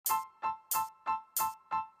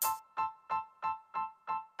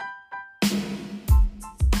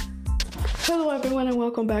Hello everyone and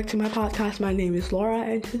welcome back to my podcast. My name is Laura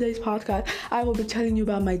and today's podcast I will be telling you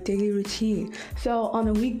about my daily routine. So on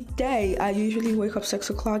a weekday I usually wake up 6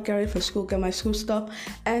 o'clock, get ready for school, get my school stuff,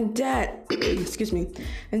 and then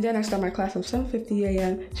and then I start my class from 7:50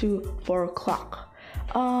 a.m. to 4 o'clock.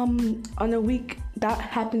 On a week that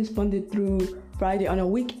happens Monday through Friday. On a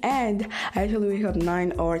weekend I usually wake up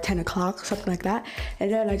 9 or 10 o'clock, something like that,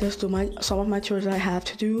 and then I just do some of my chores I have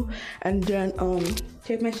to do, and then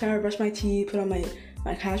take my shower, brush my teeth, put on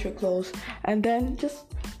my casual clothes, and then just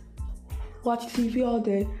watch TV all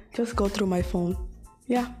day, just go through my phone.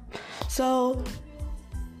 Yeah, so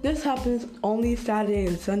this happens only Saturday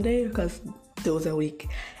and Sunday because those are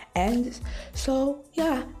weekends. So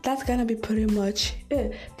yeah, that's gonna be pretty much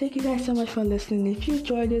it. Thank you guys so much for listening. If you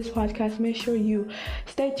enjoyed this podcast, make sure you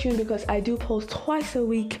stay tuned because I do post twice a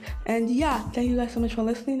week. And yeah, thank you guys so much for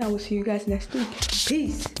listening. I will see you guys next week.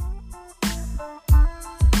 Peace.